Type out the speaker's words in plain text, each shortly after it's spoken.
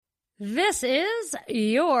This is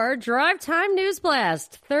your Drive Time News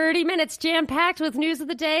Blast. 30 minutes jam-packed with news of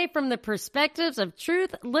the day from the perspectives of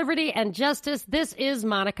truth, liberty, and justice. This is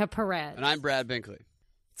Monica Perez. And I'm Brad Binkley.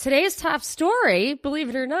 Today's top story, believe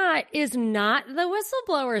it or not, is not the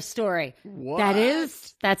whistleblower story. What?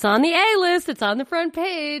 That's on the A list. It's on the front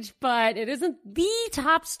page, but it isn't the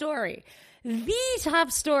top story. The top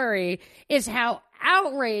story is how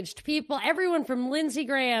outraged people, everyone from Lindsey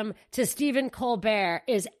Graham to Stephen Colbert,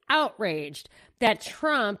 is outraged that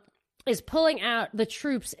Trump is pulling out the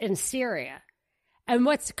troops in Syria. And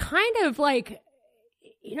what's kind of like,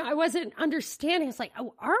 I wasn't understanding. It's like,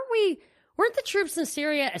 weren't the troops in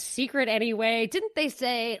Syria a secret anyway? Didn't they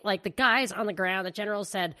say, like, the guys on the ground, the general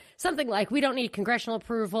said something like, we don't need congressional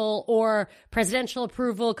approval or presidential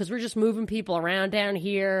approval because we're just moving people around down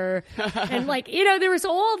here. And, there was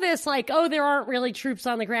all this, there aren't really troops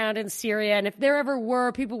on the ground in Syria. And if there ever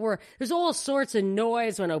were, there's all sorts of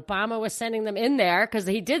noise when Obama was sending them in there, because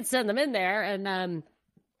he did send them in there.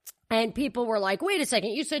 And people were like, wait a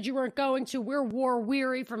second, you said you weren't going to. We're war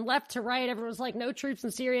weary from left to right. Everyone was like, no troops in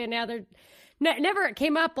Syria. Now they're never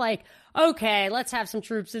came up like, okay, let's have some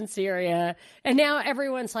troops in Syria. And now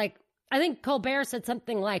everyone's like, I think Colbert said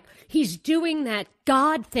something like, he's doing that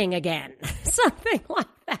God thing again. Something like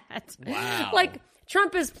that. Wow. Like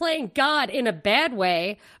Trump is playing God in a bad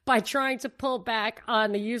way by trying to pull back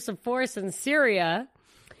on the use of force in Syria.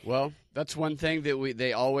 Well, that's one thing that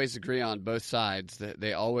they always agree on, both sides. That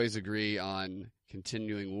they always agree on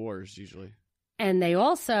continuing wars, usually. And they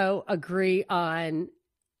also agree on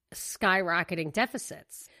skyrocketing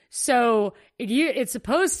deficits. So it's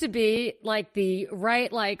supposed to be like the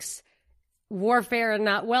right likes warfare and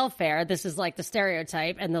not welfare. This is like the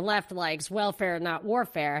stereotype. And the left likes welfare and not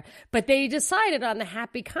warfare. But they decided on the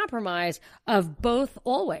happy compromise of both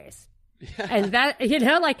always. And that,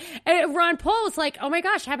 Ron Paul was like, oh my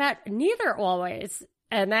gosh, how about neither always?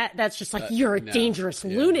 And that's just like, you're a dangerous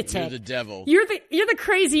lunatic. You're the devil. You're the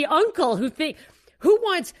crazy uncle who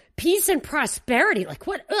wants peace and prosperity. Like,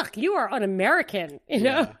 what? Ugh, you are un-American,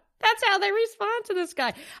 Yeah. That's how they respond to this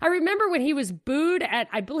guy. I remember when he was booed at,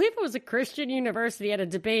 I believe it was a Christian university, at a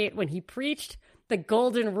debate when he preached the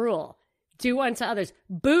golden rule. Do unto others.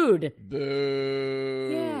 Booed. Boo.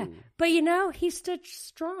 Yeah. But, he stood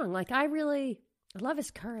strong. Like, I love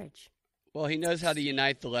his courage. Well, he knows how to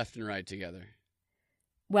unite the left and right together.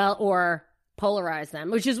 Well, or polarize them,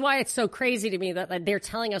 which is why it's so crazy to me that they're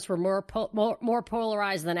telling us we're more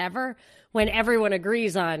polarized than ever when everyone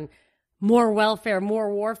agrees on more welfare,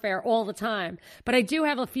 more warfare all the time. But I do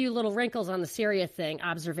have a few little wrinkles on the Syria thing,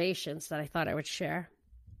 observations that I thought I would share.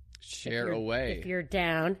 Share away. If you're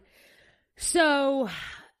down. So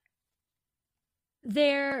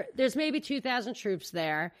there's maybe 2,000 troops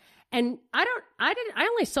there. And I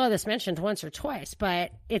only saw this mentioned once or twice,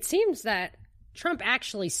 but it seems that Trump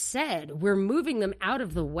actually said we're moving them out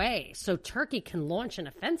of the way so Turkey can launch an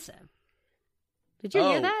offensive. Did you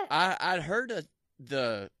hear that? I'd heard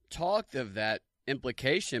the talk of that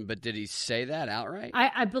implication, but did he say that outright?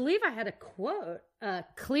 I believe I had a quote,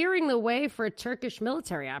 clearing the way for a Turkish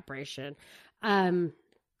military operation.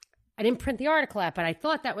 I didn't print the article out, but I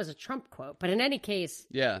thought that was a Trump quote. But in any case,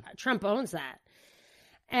 Trump owns that.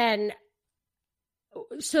 And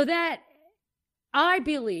so that I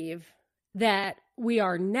believe that we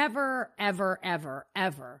are never, ever, ever,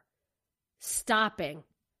 ever stopping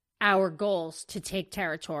our goals to take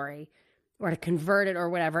territory or to convert it or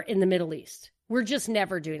whatever in the Middle East. We're just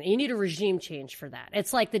never doing it. You need a regime change for that.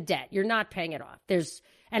 It's like the debt. You're not paying it off.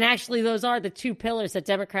 And actually, those are the two pillars that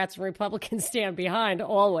Democrats and Republicans stand behind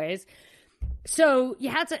always. So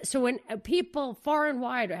when people far and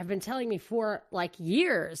wide have been telling me for like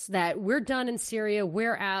years that we're done in Syria,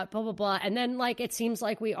 we're out, blah, blah, blah. And then it seems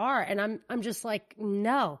like we are. And I'm just like,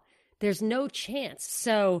 no, there's no chance.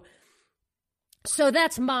 So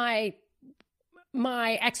that's my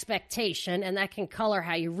expectation, and that can color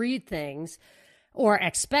how you read things or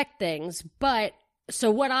expect things. But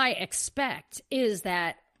so what I expect is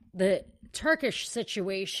that the Turkish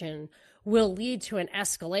situation will lead to an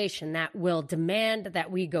escalation that will demand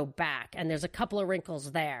that we go back. And there's a couple of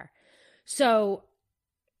wrinkles there. So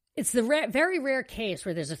it's the very rare case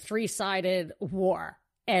where there's a three-sided war.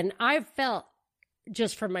 And I've felt,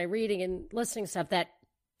 just from my reading and listening stuff, that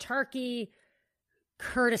Turkey,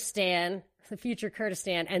 Kurdistan, the future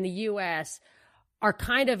Kurdistan, and the U.S. are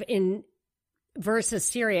kind of in versus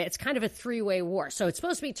Syria. It's kind of a three-way war. So it's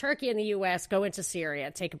supposed to be Turkey and the U.S. go into Syria,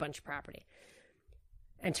 take a bunch of property.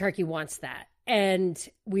 And Turkey wants that. And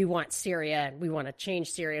we want Syria, and we want to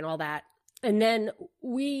change Syria and all that. And then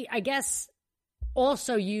we, I guess,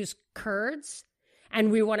 also use Kurds.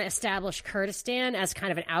 And we want to establish Kurdistan as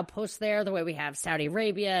kind of an outpost there, the way we have Saudi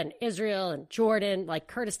Arabia and Israel and Jordan. Like,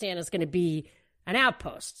 Kurdistan is going to be an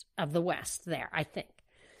outpost of the West there, I think.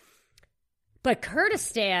 But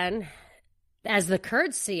Kurdistan, as the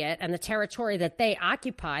Kurds see it, and the territory that they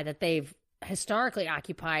occupy, that they've historically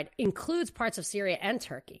occupied, includes parts of Syria and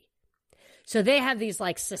Turkey. So they have these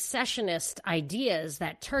like secessionist ideas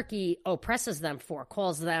that Turkey oppresses them for,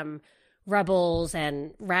 calls them rebels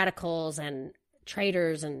and radicals and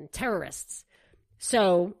traitors and terrorists.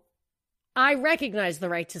 So I recognize the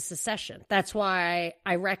right to secession. That's why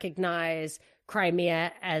I recognize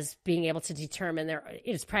Crimea as being able to determine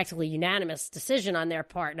it's practically unanimous decision on their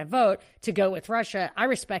part in a vote to go with Russia. I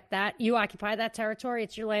respect that. You occupy that territory.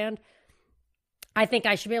 It's your land. I think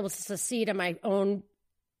I should be able to secede on my own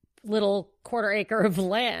little quarter acre of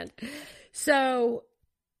land. So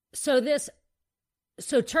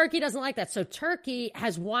Turkey doesn't like that. So Turkey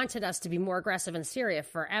has wanted us to be more aggressive in Syria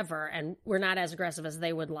forever, and we're not as aggressive as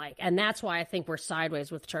they would like. And that's why I think we're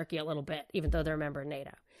sideways with Turkey a little bit, even though they're a member of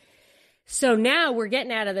NATO. So now we're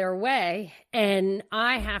getting out of their way, and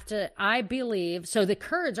I believe, so the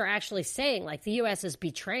Kurds are actually saying, like, the U.S. is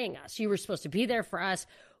betraying us. You were supposed to be there for us.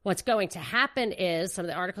 What's going to happen is, some of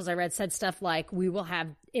the articles I read said stuff like, we will have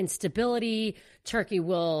instability, Turkey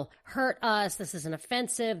will hurt us, this is an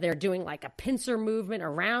offensive, they're doing like a pincer movement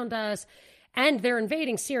around us, and they're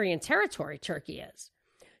invading Syrian territory, Turkey is.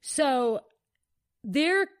 So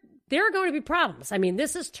there are going to be problems. I mean,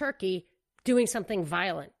 this is Turkey doing something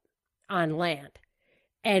violent on land.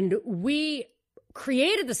 And we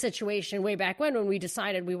created the situation way back when we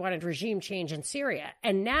decided we wanted regime change in Syria.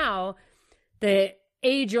 And now the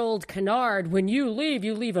age-old canard, when you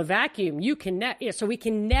leave a vacuum. You can so we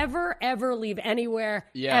can never, ever leave anywhere,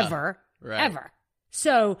 ever.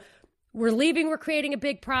 So we're leaving, we're creating a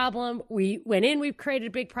big problem. We went in, we've created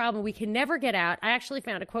a big problem. We can never get out. I actually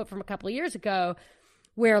found a quote from a couple of years ago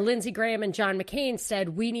where Lindsey Graham and John McCain said,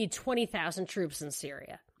 we need 20,000 troops in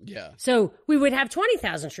Syria. Yeah. So we would have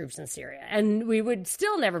 20,000 troops in Syria, and we would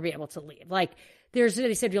still never be able to leave. Like, they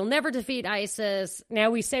said, you'll never defeat ISIS. Now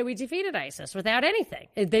we say we defeated ISIS without anything.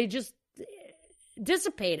 They just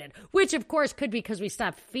dissipated, which of course could be because we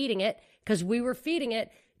stopped feeding it, because we were feeding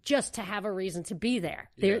it just to have a reason to be there.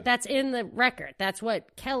 Yeah. That's in the record. That's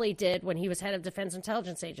what Kelly did when he was head of Defense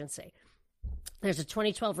Intelligence Agency. There's a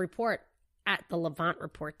 2012 report at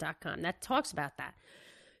thelevantreport.com that talks about that.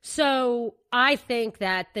 So I think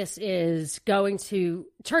that this is going to,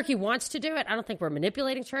 Turkey wants to do it. I don't think we're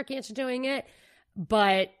manipulating Turkey into doing it,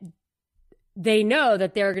 but they know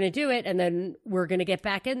that they're going to do it, and then we're going to get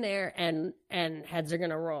back in there, and heads are going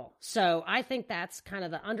to roll. So I think that's kind of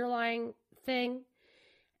the underlying thing.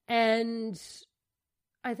 And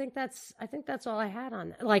I think that's all I had on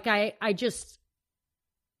that. Like, I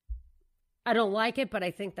don't like it, but I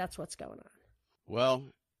think that's what's going on. Well,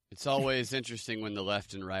 it's always interesting when the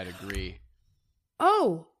left and right agree.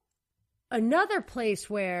 Oh, another place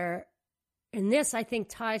where, and this I think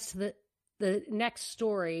ties to the next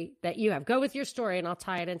story that you have. Go with your story, and I'll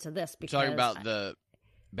tie it into this. Because talking about the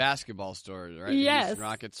basketball story, right? Yes. The Houston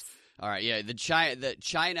Rockets. All right, yeah.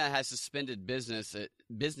 China has suspended business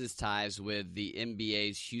ties with the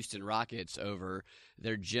NBA's Houston Rockets over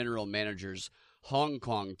their general manager's Hong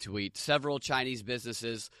Kong tweet. Several Chinese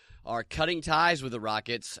businesses are cutting ties with the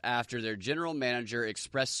Rockets after their general manager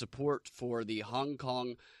expressed support for the Hong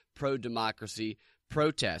Kong pro-democracy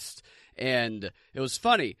protest. And it was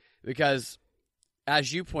funny because,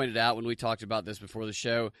 as you pointed out when we talked about this before the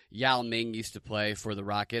show, Yao Ming used to play for the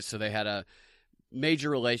Rockets, so they had a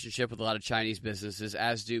major relationship with a lot of Chinese businesses,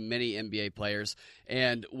 as do many NBA players.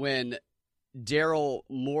 And when Daryl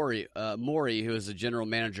Morey, who is the general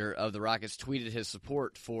manager of the Rockets, tweeted his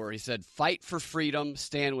support he said, "Fight for freedom,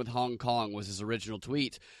 stand with Hong Kong," was his original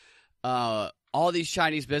tweet. All these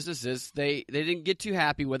Chinese businesses, they didn't get too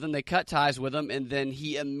happy with him. They cut ties with him, and then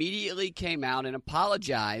he immediately came out and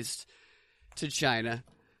apologized to China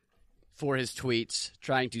for his tweets,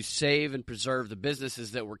 trying to save and preserve the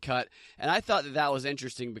businesses that were cut. And I thought that was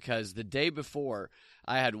interesting because the day before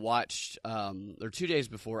I had watched, or 2 days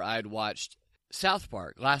before, I had watched South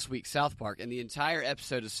Park, last week's South Park, and the entire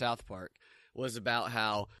episode of South Park was about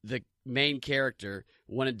how the main character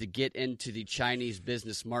wanted to get into the Chinese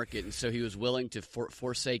business market, and so he was willing to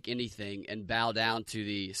forsake anything and bow down to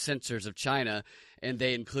the censors of China, and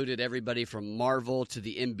they included everybody from Marvel to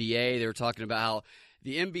the NBA. They were talking about how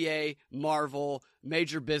the NBA, Marvel,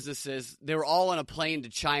 major businesses, they were all on a plane to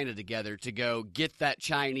China together to go get that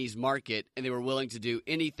Chinese market, and they were willing to do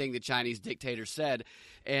anything the Chinese dictator said.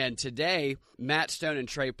 And today, Matt Stone and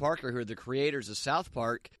Trey Parker, who are the creators of South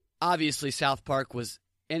Park, obviously South Park was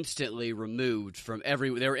instantly removed from they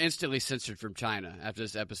were instantly censored from China after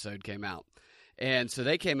this episode came out. And so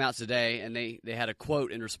they came out today, and they had a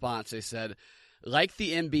quote in response. They said, like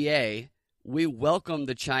the NBA, we welcome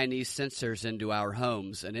the Chinese censors into our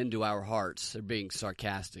homes and into our hearts. They're being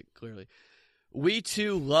sarcastic, clearly. We,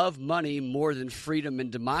 too, love money more than freedom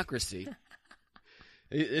and democracy.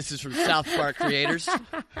 This is from South Park creators.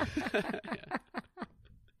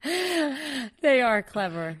 They are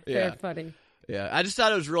clever. Yeah. They're funny. Yeah, I just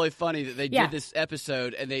thought it was really funny that they did this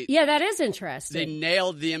episode and that is interesting. They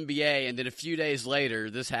nailed the NBA, and then a few days later,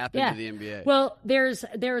 this happened to the NBA. Well, there's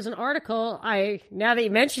an article. Now that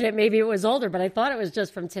you mention it, maybe it was older, but I thought it was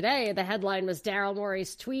just from today. The headline was Daryl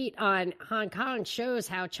Morey's tweet on Hong Kong shows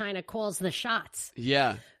how China calls the shots.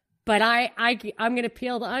 Yeah, but I'm going to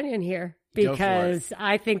peel the onion here because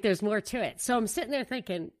I think there's more to it. So I'm sitting there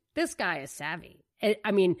thinking, this guy is savvy.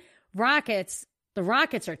 I mean, the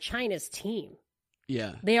Rockets are China's team.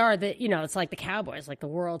 Yeah. They are it's like the Cowboys, like the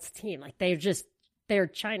world's team. Like they're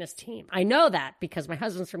China's team. I know that because my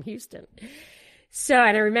husband's from Houston. So,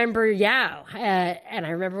 and I remember Yao, and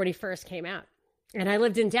I remember when he first came out. And I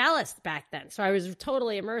lived in Dallas back then. So I was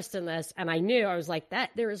totally immersed in this. And I knew, I was like,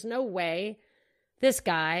 there is no way this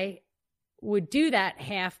guy would do that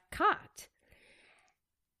half-cocked.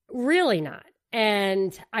 Really not.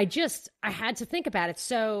 And I had to think about it.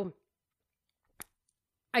 So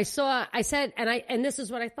I said, and this is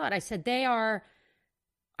what I thought. I said, I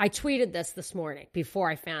tweeted this morning before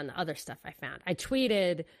I found the other stuff I found. I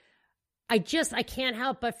tweeted, I can't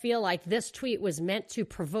help but feel like this tweet was meant to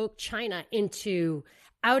provoke China into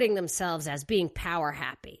outing themselves as being power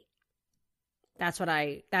happy. That's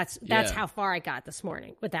how far I got this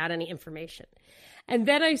morning without any information. And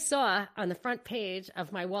then I saw on the front page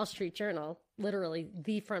of my Wall Street Journal, literally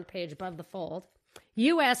the front page above the fold,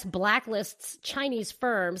 U.S. blacklists Chinese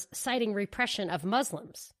firms citing repression of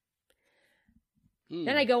Muslims.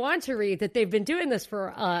 Then I go on to read that they've been doing this for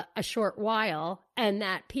a short while and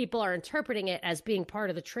that people are interpreting it as being part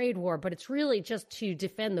of the trade war, but it's really just to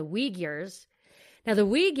defend the Uyghurs. Now, the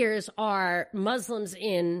Uyghurs are Muslims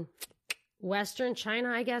in Western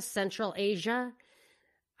China, I guess, Central Asia.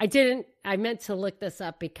 I meant to look this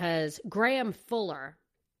up because Graham Fuller,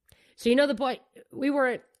 so you know the boy, we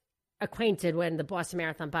weren't acquainted when the Boston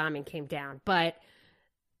Marathon bombing came down, but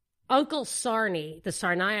Uncle Sarny, the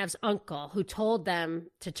Tsarnaev's uncle, who told them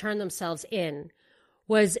to turn themselves in,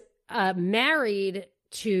 was married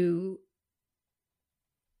to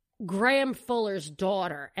Graham Fuller's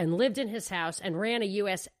daughter and lived in his house and ran a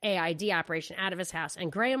USAID operation out of his house. And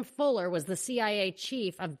Graham Fuller was the CIA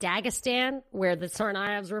chief of Dagestan, where the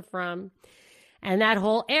Tsarnaevs were from, and that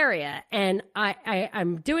whole area. And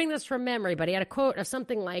I'm doing this from memory, but he had a quote of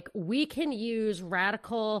something like, we can use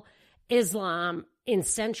radical Islam in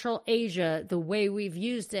Central Asia the way we've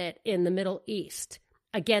used it in the Middle East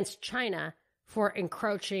against China for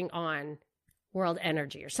encroaching on world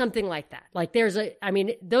energy or something like that. Like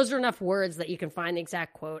those are enough words that you can find the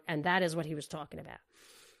exact quote, and that is what he was talking about.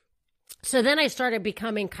 So then I started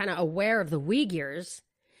becoming kind of aware of the Uyghurs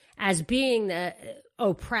as being the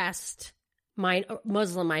oppressed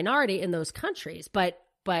Muslim minority in those countries, but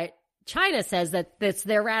China says that that's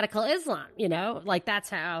their radical Islam, like that's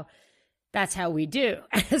how we do.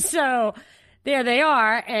 So there they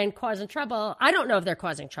are and causing trouble. I don't know if they're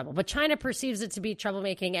causing trouble, but China perceives it to be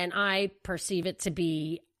troublemaking, and I perceive it to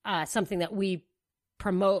be something that we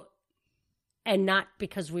promote, and not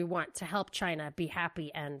because we want to help China be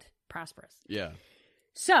happy and prosperous. Yeah.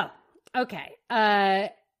 So, okay.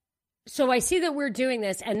 So I see that we're doing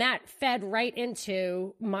this, and that fed right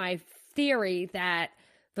into my theory that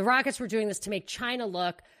the Rockets were doing this to make China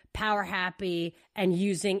look power happy and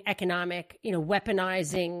using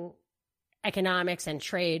weaponizing economics and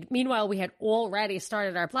trade. Meanwhile, we had already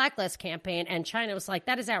started our blacklist campaign, and China was like,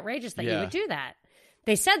 that is outrageous that you would do that.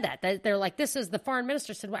 They said that. They're like, the foreign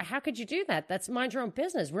minister said, well, how could you do that? That's mind your own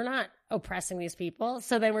business. We're not oppressing these people.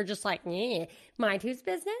 So then we're just like, mind whose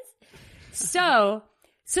business? So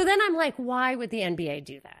then I'm like, why would the NBA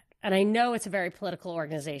do that? And I know it's a very political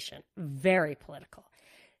organization, very political.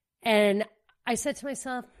 And I said to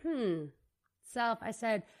myself, I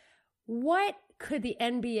said, what could the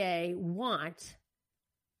NBA want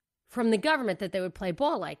from the government that they would play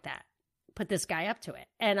ball like that? Put this guy up to it.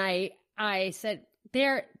 And I said,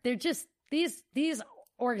 they're just, these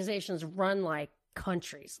organizations run like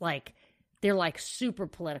countries, like they're like super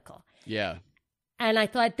political. Yeah. And I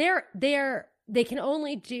thought they can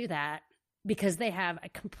only do that because they have a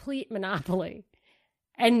complete monopoly.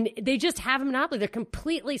 And they just have a monopoly. They're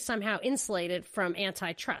completely somehow insulated from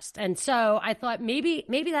antitrust. And so I thought maybe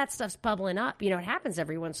that stuff's bubbling up. It happens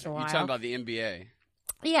every once in a while. You're talking about the NBA.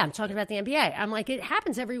 Yeah, I'm talking about the NBA. I'm like, it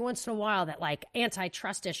happens every once in a while that like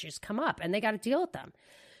antitrust issues come up and they got to deal with them.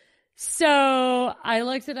 So I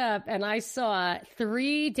looked it up and I saw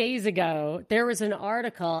 3 days ago, there was an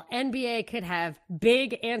article, NBA could have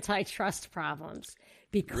big antitrust problems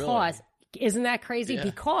because, isn't that crazy? Yeah.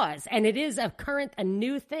 Because, and it is a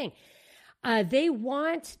new thing. They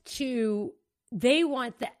want the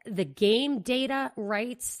game data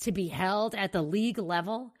rights to be held at the league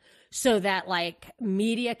level so that like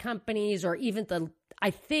media companies or even I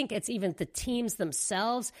think it's even the teams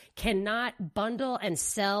themselves cannot bundle and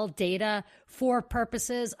sell data for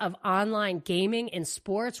purposes of online gaming in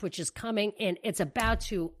sports, which is coming in. It's about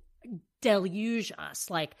to deluge us.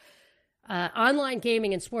 Like online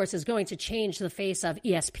gaming in sports is going to change the face of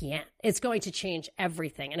ESPN. It's going to change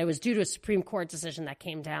everything. And it was due to a Supreme Court decision that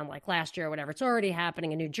came down like last year or whatever. It's already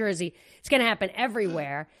happening in New Jersey. It's going to happen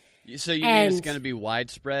everywhere. So you mean it's going to be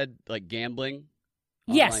widespread, like gambling?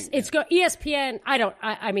 Yes, ESPN.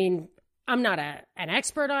 I mean, I'm not an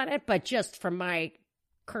expert on it, but just from my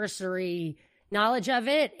cursory knowledge of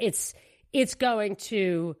it, it's going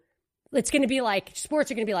to be like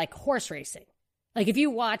sports are going to be like horse racing. Like if you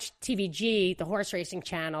watch TVG, the horse racing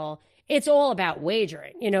channel, it's all about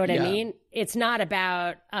wagering. You know what I mean? It's not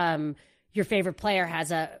about your favorite player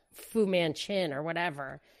has a Fu Manchu or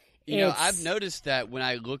whatever. I've noticed that when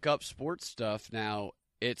I look up sports stuff now,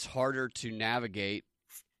 it's harder to navigate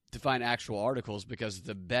to find actual articles because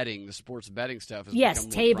the sports betting stuff is become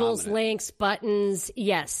more tables, prominent. links, buttons.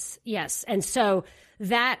 Yes. And so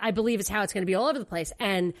that, I believe, is how it's going to be all over the place.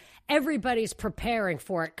 And everybody's preparing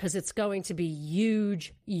for it because it's going to be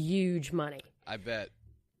huge, huge money. I bet.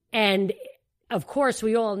 And, of course,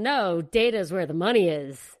 we all know data is where the money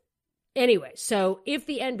is. Anyway, so if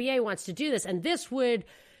the NBA wants to do this, and this would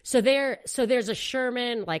 – so there's a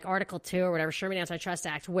Sherman, like Article 2 or whatever, Sherman Antitrust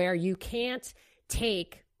Act, where you can't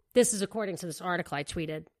take – this is according to this article I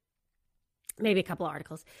tweeted, maybe a couple of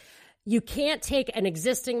articles. You can't take an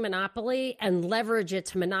existing monopoly and leverage it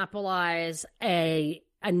to monopolize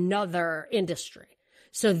another industry.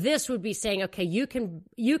 So this would be saying, okay, you can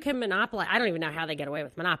monopolize. I don't even know how they get away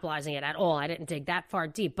with monopolizing it at all. I didn't dig that far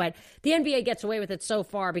deep, but the NBA gets away with it so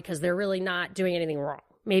far because they're really not doing anything wrong.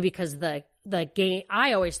 Maybe because the game,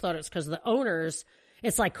 I always thought it was because the owners,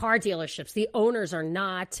 it's like car dealerships. The owners are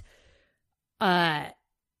not,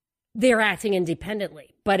 they're acting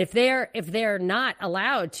independently. But if they're not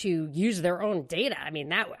allowed to use their own data, I mean,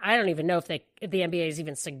 that I don't even know if the NBA is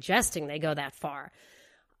even suggesting they go that far.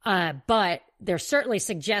 But they're certainly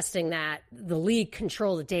suggesting that the league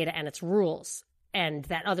control the data and its rules and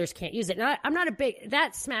that others can't use it. And I'm not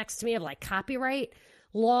that smacks to me of like copyright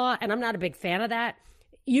law, and I'm not a big fan of that.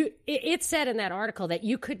 It said in that article that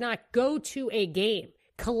you could not go to a game,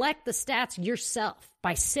 collect the stats yourself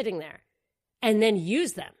by sitting there, and then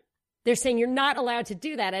use them. They're saying you're not allowed to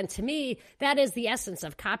do that. And to me, that is the essence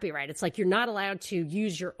of copyright. It's like you're not allowed to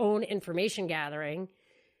use your own information gathering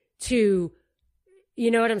to,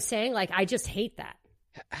 you know what I'm saying? Like, I just hate that.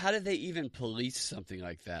 How do they even police something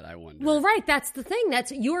like that, I wonder? Well, right. That's the thing.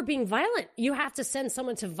 You're being violent. You have to send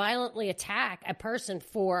someone to violently attack a person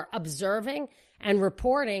for observing and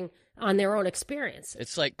reporting on their own experience.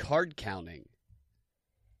 It's like card counting.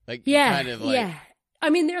 Like, yeah, kind of like. Yeah. I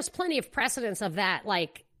mean, there's plenty of precedents of that,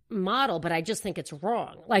 like, model, but I just think it's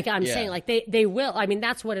wrong. Like I'm saying, like they will. I mean,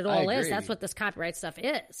 that's what it all is. That's what this copyright stuff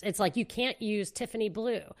is. It's like you can't use Tiffany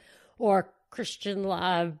blue or Christian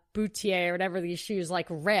Louboutin or whatever these shoes, like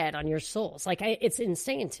red on your soles. Like it's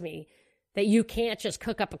insane to me that you can't just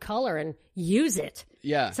cook up a color and use it.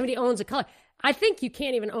 Yeah. Somebody owns a color. I think you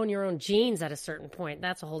can't even own your own jeans at a certain point.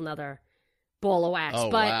 That's a whole nother ball of wax. Oh,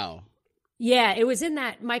 wow. Yeah, it was in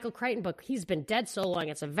that Michael Crichton book. He's been dead so long.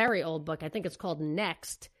 It's a very old book. I think it's called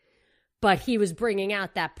Next. But he was bringing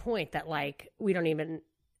out that point that, like,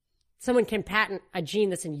 someone can patent a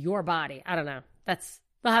gene that's in your body. I don't know.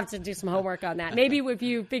 We'll have to do some homework on that. Maybe if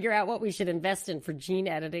you figure out what we should invest in for gene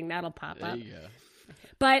editing, that'll pop up. There you go.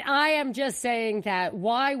 But I am just saying that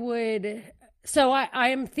so I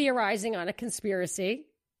am theorizing on a conspiracy.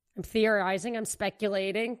 I'm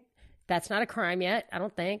speculating. That's not a crime yet, I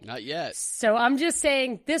don't think. Not yet. So I'm just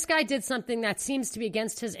saying this guy did something that seems to be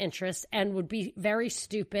against his interests and would be very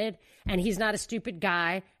stupid. And he's not a stupid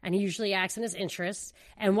guy. And he usually acts in his interests.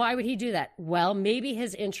 And why would he do that? Well, maybe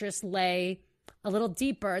his interests lay a little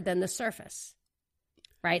deeper than the surface.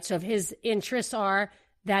 Right? So if his interests are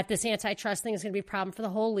that this antitrust thing is going to be a problem for the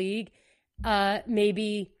whole league,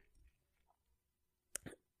 maybe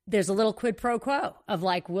there's a little quid pro quo of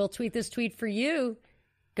like, we'll tweet this tweet for you,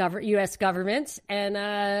 U.S. government, and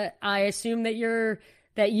I assume that you're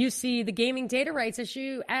that you see the gaming data rights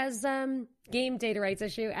issue as game data rights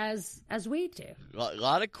issue as we do. A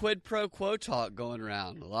lot of quid pro quo talk going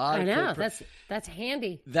around. I know, that's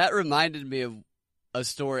handy. That reminded me of a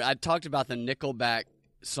story. I talked about the Nickelback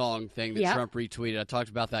song thing that Trump retweeted. I talked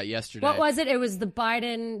about that yesterday. What was it? It was the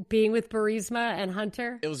Biden being with Burisma and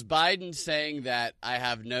Hunter? It was Biden saying that I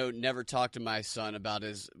have never talked to my son about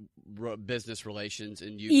his business relations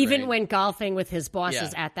in Ukraine. Even when golfing with his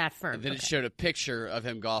bosses at that firm. And then it showed a picture of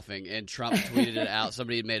him golfing, and Trump tweeted it out.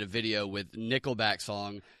 Somebody had made a video with Nickelback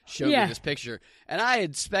song, showed me this picture. And I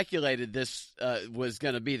had speculated this was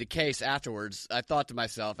going to be the case afterwards. I thought to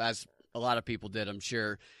myself, as a lot of people did, I'm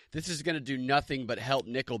sure, this is going to do nothing but help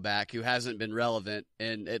Nickelback, who hasn't been relevant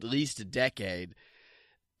in at least a decade.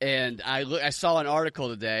 And I saw an article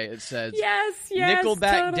today. It says,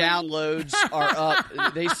 Nickelback downloads are up.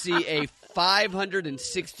 They see a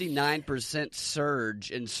 569%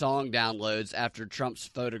 surge in song downloads after Trump's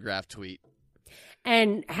photograph tweet.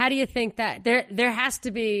 And how do you think that there has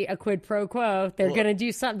to be a quid pro quo? They're going to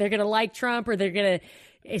do something. They're going to like Trump, or they're going to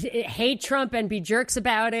hate Trump and be jerks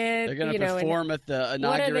about it. They're going to perform at the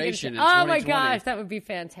inauguration. Oh my gosh, that would be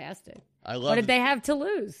fantastic. What did they have to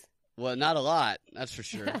lose? Well, not a lot, that's for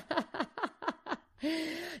sure.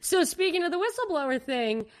 So speaking of the whistleblower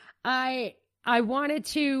thing, I wanted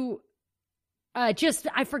to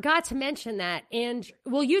I forgot to mention that. And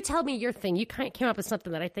will you tell me your thing? You came up with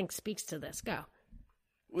something that I think speaks to this. Go.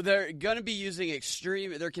 Well, they're going to be using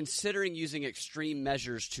they're considering using extreme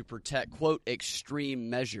measures to protect, quote, extreme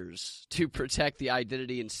measures to protect the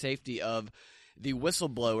identity and safety of the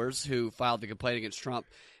whistleblowers who filed the complaint against Trump.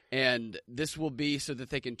 And this will be so that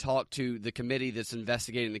they can talk to the committee that's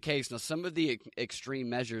investigating the case. Now, some of the extreme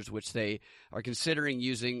measures which they are considering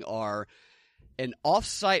using are an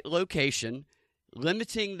off-site location,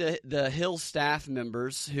 limiting the Hill staff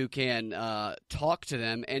members who can talk to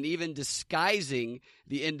them, and even disguising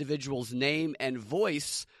the individual's name and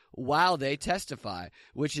voice while they testify,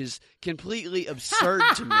 which is completely absurd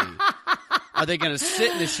to me. Are they going to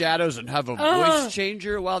sit in the shadows and have a voice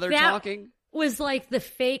changer while they're talking? Was like the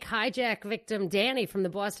fake hijack victim Danny from the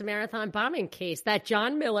Boston Marathon bombing case. That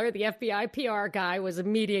John Miller, the FBI PR guy, was a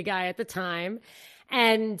media guy at the time.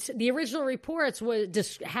 And the original reports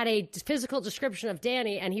had a physical description of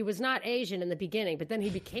Danny, and he was not Asian in the beginning, but then he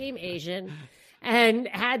became Asian and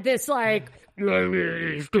had this like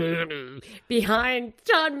behind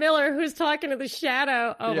John Miller, who's talking to the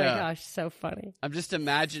shadow. Oh my gosh, so funny. I'm just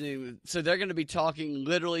imagining. So they're going to be talking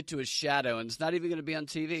literally to a shadow, and it's not even going to be on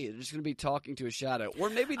TV. They're just going to be talking to a shadow, or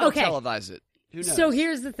maybe they'll televise it. Who knows? So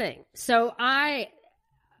here's the thing. So they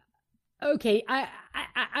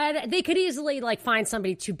could easily like find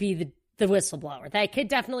somebody to be the whistleblower. They could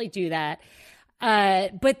definitely do that.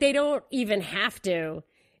 But they don't even have to.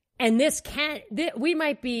 And we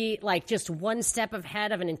might be like just one step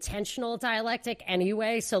ahead of an intentional dialectic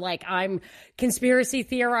anyway. So like I'm conspiracy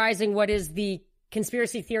theorizing what is the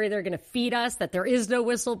conspiracy theory they're going to feed us, that there is no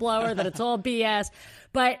whistleblower, that it's all BS.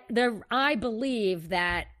 But I believe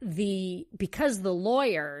that because the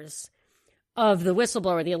lawyers of the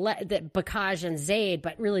whistleblower, the Bakaj and Zaid,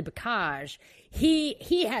 but really Bakaj,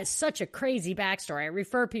 he has such a crazy backstory. I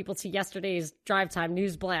refer people to yesterday's Drive Time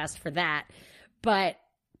News Blast for that. But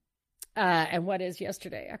and what is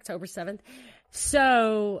yesterday, October 7th?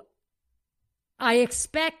 So I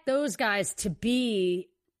expect those guys to be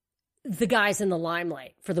the guys in the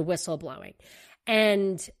limelight for the whistleblowing.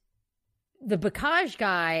 And the Bakaj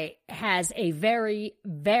guy has a very,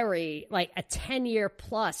 very, like a 10-year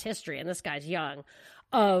plus history, and this guy's young,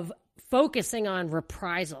 of focusing on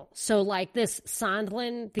reprisal. So like this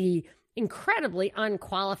Sondland, the incredibly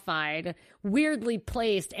unqualified, weirdly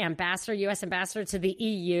placed U.S. ambassador to the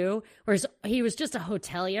EU, whereas he was just a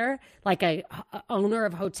hotelier, like a owner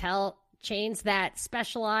of hotel chains that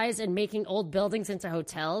specialize in making old buildings into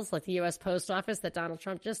hotels, like the U.S. Post Office that Donald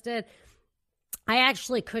Trump just did. I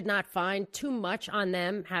actually could not find too much on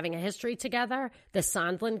them having a history together, the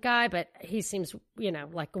Sondland guy, but he seems,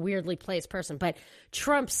 like a weirdly placed person. But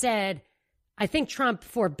Trump said, I think Trump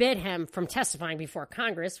forbid him from testifying before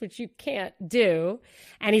Congress, which you can't do.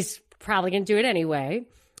 And he's probably going to do it anyway.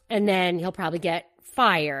 And then he'll probably get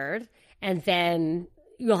fired. And then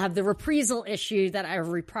you'll have the reprisal issue that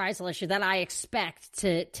I expect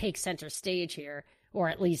to take center stage here, or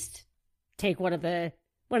at least take one of the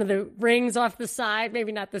rings off the side,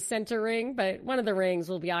 maybe not the center ring, but one of the rings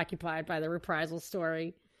will be occupied by the reprisal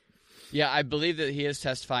story. Yeah, I believe that he is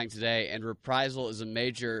testifying today, and reprisal is a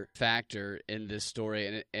major factor in this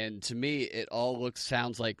story. And to me, it all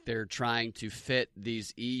sounds like they're trying to fit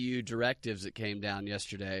these EU directives that came down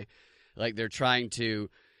yesterday. Like they're trying to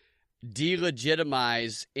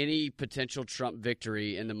delegitimize any potential Trump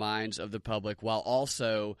victory in the minds of the public, while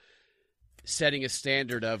also setting a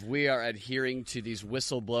standard of we are adhering to these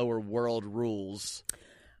whistleblower world rules.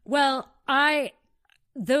 Well,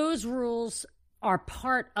 those rules are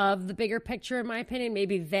part of the bigger picture, in my opinion.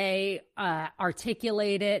 Maybe they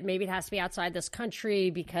articulate it. Maybe it has to be outside this country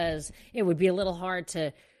because it would be a little hard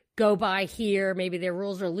to go by here. Maybe their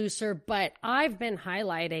rules are looser. But I've been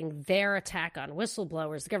highlighting their attack on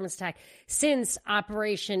whistleblowers, the government's attack, since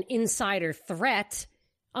Operation Insider Threat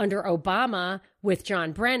under Obama with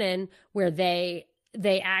John Brennan, where they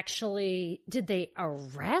actually, did they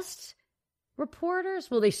arrest reporters?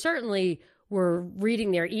 Well, they certainly were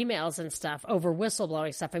reading their emails and stuff over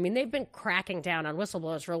whistleblowing stuff. I mean, they've been cracking down on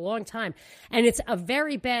whistleblowers for a long time, and it's a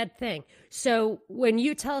very bad thing. So when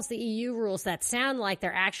you tell us the EU rules that sound like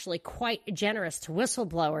they're actually quite generous to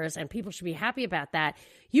whistleblowers, and people should be happy about that,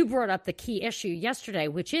 you brought up the key issue yesterday,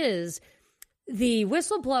 which is the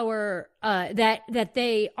whistleblower, that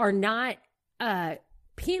they are not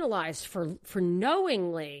penalized for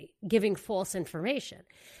knowingly giving false information.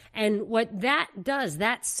 And what that does,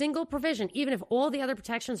 that single provision, even if all the other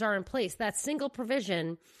protections are in place, that single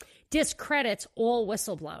provision discredits all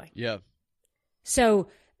whistleblowing. Yeah. So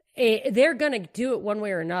they're going to do it one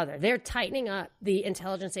way or another. They're tightening up the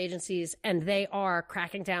intelligence agencies, and they are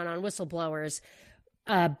cracking down on whistleblowers,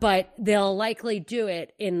 but they'll likely do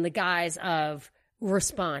it in the guise of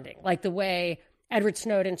responding, like the way Edward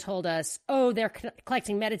Snowden told us, oh, they're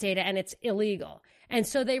collecting metadata and it's illegal. And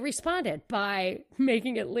so they responded by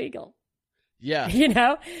making it legal. Yeah. You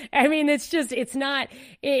know, I mean, it's not,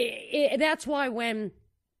 that's why when,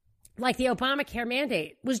 like, the Obamacare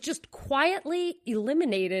mandate was just quietly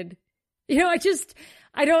eliminated, you know, it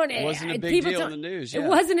wasn't a big deal in the news. Yeah. It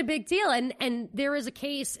wasn't a big deal. And there is a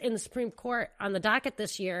case in the Supreme Court on the docket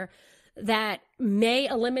this year that may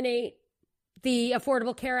eliminate the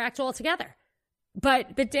Affordable Care Act altogether.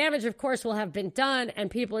 But the damage, of course, will have been done,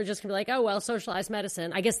 and people are just going to be like, oh, well, socialized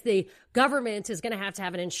medicine. I guess the government is going to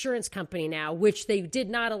have an insurance company now, which they did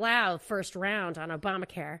not allow first round on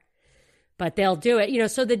Obamacare. But they'll do it. You know,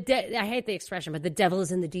 so I hate the expression, but the devil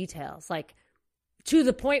is in the details. Like, to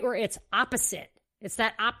the point where it's opposite. It's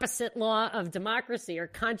that opposite law of democracy or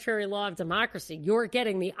contrary law of democracy. You're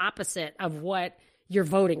getting the opposite of what you're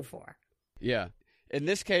voting for. Yeah. In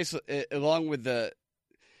this case, along with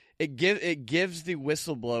It gives the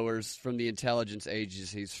whistleblowers from the intelligence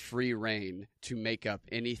agencies free reign to make up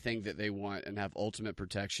anything that they want and have ultimate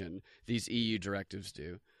protection. These EU directives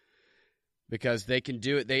do. Because they can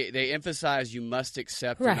do it. They emphasize you must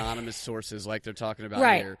accept anonymous sources like they're talking about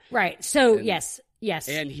here. Right. So, yes.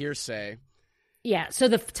 And hearsay. Yeah. So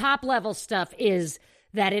the top level stuff is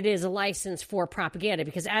that it is a license for propaganda.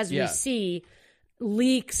 Because as we see,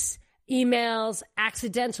 leaks, emails,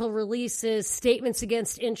 accidental releases, statements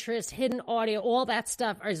against interest, hidden audio, all that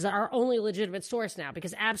stuff is our only legitimate source now,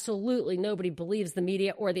 because absolutely nobody believes the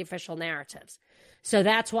media or the official narratives. So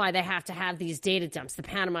that's why they have to have these data dumps, the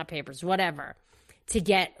Panama Papers, whatever, to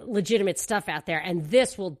get legitimate stuff out there. And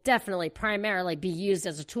this will definitely primarily be used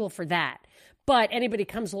as a tool for that. But anybody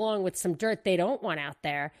comes along with some dirt they don't want out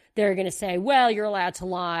there, they're going to say, well, you're allowed to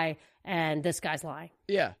lie, and this guy's lying.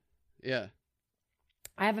 Yeah, yeah.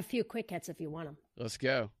 I have a few quick hits if you want them. Let's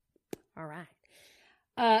go. All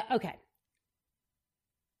right. Okay.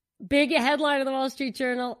 Big headline of the Wall Street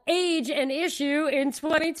Journal, age and issue in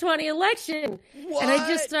 2020 election. What? And I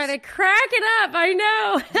just started cracking up. I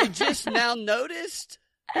know. You just now noticed?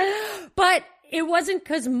 But it wasn't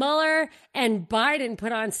because Mueller and Biden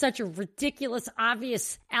put on such a ridiculous,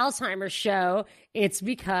 obvious Alzheimer's show. It's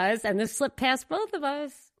because, and this slipped past both of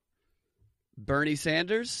us, Bernie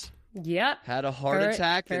Sanders? Yep. Had a heart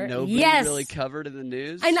attack that nobody really covered in the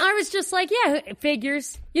news. And I was just like, yeah, it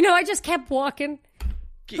figures. You know, I just kept walking.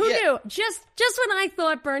 Who knew? Just when I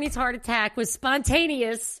thought Bernie's heart attack was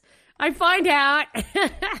spontaneous, I find out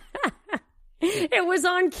it was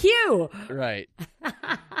on cue. Right.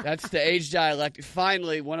 That's the age dialectic.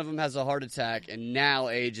 Finally, one of them has a heart attack, and now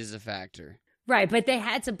age is a factor. Right, but they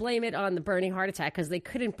had to blame it on the Bernie heart attack because they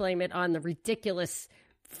couldn't blame it on the ridiculous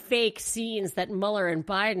fake scenes that Mueller and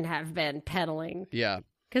Biden have been peddling. Yeah.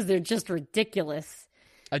 Because they're just ridiculous.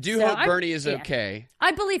 I do hope Bernie is okay.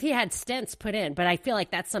 I believe he had stents put in, but I feel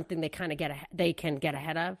like that's something they kind of they can get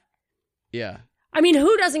ahead of. Yeah. I mean,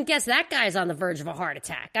 who doesn't guess that guy's on the verge of a heart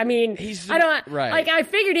attack? I mean, I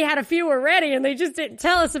figured he had a few already, and they just didn't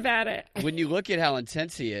tell us about it. When you look at how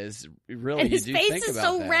intense he is, really, and his you do face think is about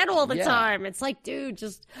so that. red all the time. It's like, dude,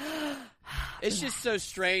 just. It's just so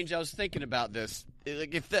strange. I was thinking about this.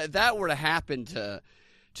 Like, if that were to happen to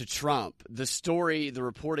to Trump, the story, the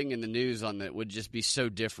reporting in the news on that would just be so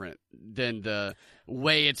different than the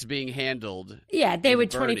way it's being handled. Yeah, they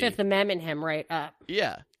would 25th Amendment him right up.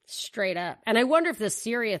 Yeah. Straight up. And I wonder if the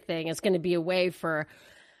Syria thing is going to be a way for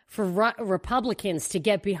Republicans to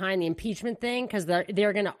get behind the impeachment thing, because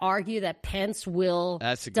they're going to argue that Pence will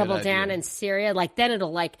double down in Syria. Like, then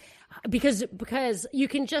it'll because you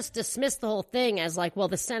can just dismiss the whole thing as like, well,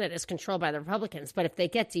 the Senate is controlled by the Republicans. But if they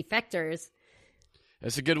get defectors.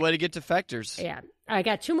 That's a good way to get defectors. Yeah. I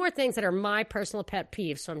got 2 more things that are my personal pet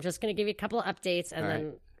peeves. So I'm just going to give you a couple of updates and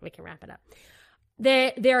then we can wrap it up.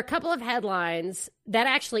 There are a couple of headlines that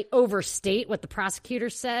actually overstate what the prosecutor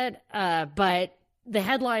said, but the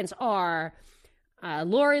headlines are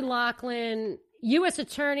Lori Loughlin, U.S.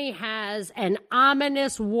 Attorney has an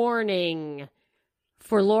ominous warning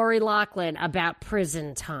for Lori Loughlin about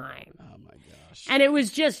prison time. Oh, my gosh. And it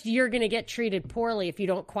was just, you're going to get treated poorly if you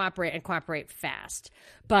don't cooperate and cooperate fast.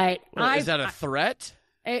 But is that a threat?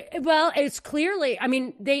 Well, it's clearly, I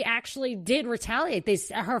mean, they actually did retaliate.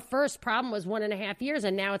 Her first problem was 1.5 years,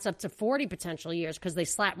 and now it's up to 40 potential years because they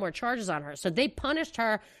slapped more charges on her. So they punished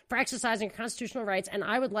her for exercising her constitutional rights, and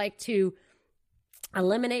I would like to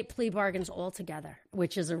eliminate plea bargains altogether,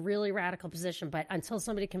 which is a really radical position. But until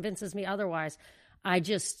somebody convinces me otherwise,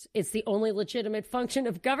 it's the only legitimate function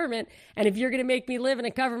of government. And if you're going to make me live in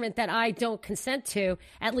a government that I don't consent to,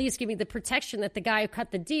 at least give me the protection that the guy who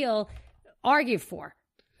cut the deal argued for.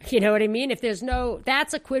 You know what I mean? If there's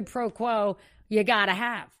that's a quid pro quo you got to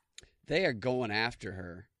have. They are going after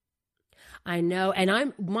her. I know.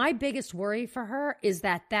 And my biggest worry for her is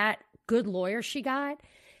that good lawyer she got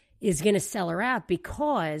is going to sell her out,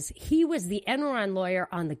 because he was the Enron lawyer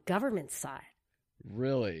on the government side.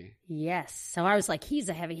 Really? Yes. So I was like, he's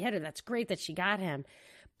a heavy hitter. That's great that she got him.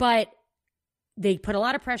 But they put a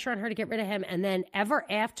lot of pressure on her to get rid of him. And then ever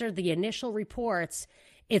after the initial reports,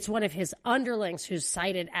 it's one of his underlings who's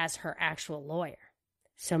cited as her actual lawyer.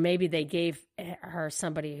 So maybe they gave her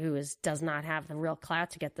somebody who does not have the real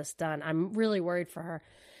clout to get this done. I'm really worried for her.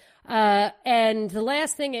 And the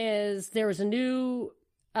last thing is, there was a new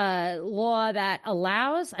law that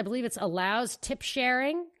allows tip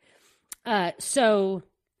sharing. So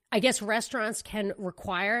I guess restaurants can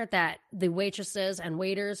require that the waitresses and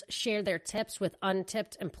waiters share their tips with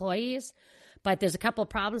untipped employees. But there's a couple of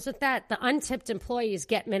problems with that. The untipped employees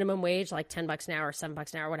get minimum wage, like $10 an hour,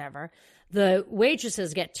 $7 an hour, whatever. The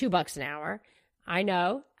waitresses get $2 an hour. I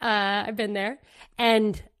know. I've been there.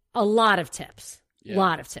 And a lot of tips. Yeah. A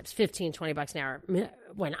lot of tips. $15, $20 an hour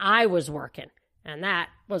when I was working. And that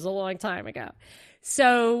was a long time ago.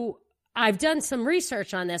 So I've done some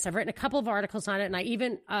research on this. I've written a couple of articles on it. And I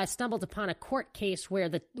even stumbled upon a court case where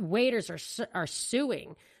the waiters are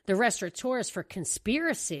suing the restaurateurs for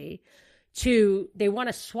conspiracy. They want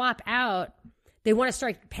to swap out, they want to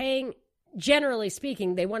start paying, generally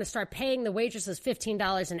speaking, they want to start paying the waitresses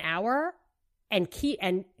 $15 an hour and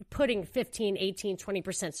putting 15, 18,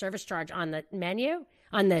 20% service charge on the menu,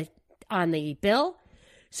 on the bill.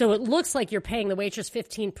 So it looks like you're paying the waitress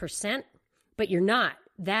 15%, but you're not.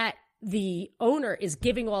 That the owner is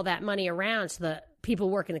giving all that money around to the people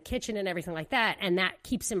work in the kitchen and everything like that, and that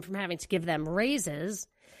keeps him from having to give them raises.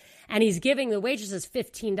 And he's giving the waitresses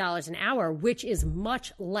 $15 an hour, which is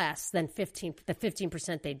much less than the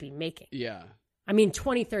 15% they'd be making. Yeah. I mean,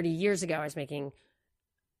 20, 30 years ago, I was making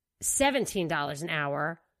 $17 an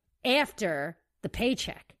hour after the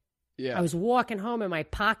paycheck. Yeah. I was walking home in my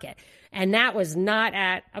pocket. And that was not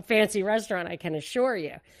at a fancy restaurant, I can assure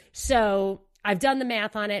you. So I've done the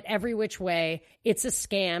math on it every which way. It's a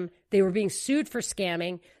scam. They were being sued for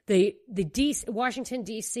scamming. Washington,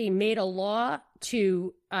 D.C. made a law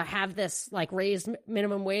to have this like raised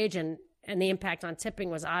minimum wage, and the impact on tipping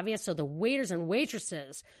was obvious. So the waiters and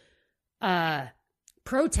waitresses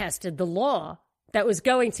protested the law that was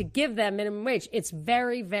going to give them minimum wage. It's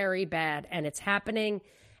very, very bad, and it's happening.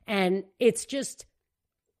 And it's just,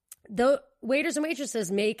 the waiters and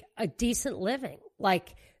waitresses make a decent living.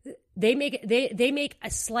 Like, they make a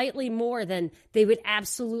slightly more than they would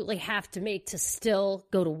absolutely have to make to still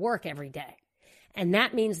go to work every day. And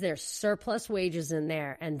that means there's surplus wages in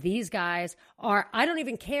there. And these guys I don't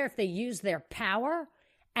even care if they use their power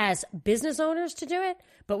as business owners to do it,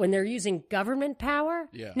 but when they're using government power.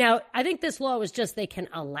 Yeah. Now, I think this law was just they can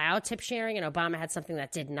allow tip sharing, and Obama had something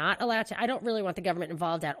that did not allow I don't really want the government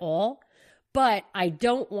involved at all. But I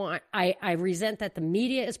resent that the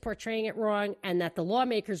media is portraying it wrong, and that the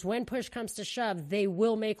lawmakers, when push comes to shove, they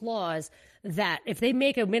will make laws that if they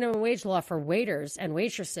make a minimum wage law for waiters and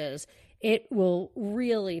waitresses, it will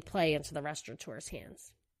really play into the restaurateurs'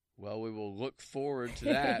 hands. Well, we will look forward to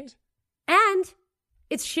that. And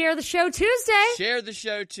It's Share the Show Tuesday. Share the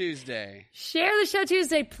Show Tuesday. Share the Show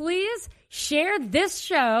Tuesday. Please share this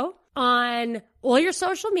show on all your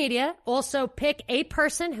social media. Also, pick a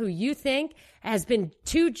person who you think has been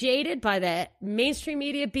too jaded by the mainstream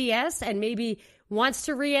media BS and maybe wants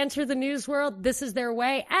to re-enter the news world. This is their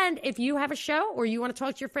way. And if you have a show or you want to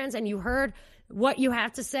talk to your friends and you heard what you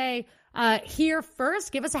have to say here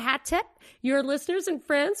first, give us a hat tip. Your listeners and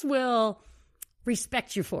friends will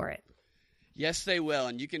respect you for it. Yes, they will.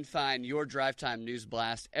 And you can find your Drive Time News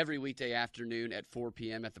Blast every weekday afternoon at 4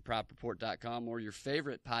 p.m. at thepropreport.com or your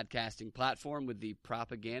favorite podcasting platform with the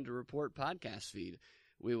Propaganda Report podcast feed.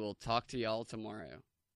 We will talk to y'all tomorrow.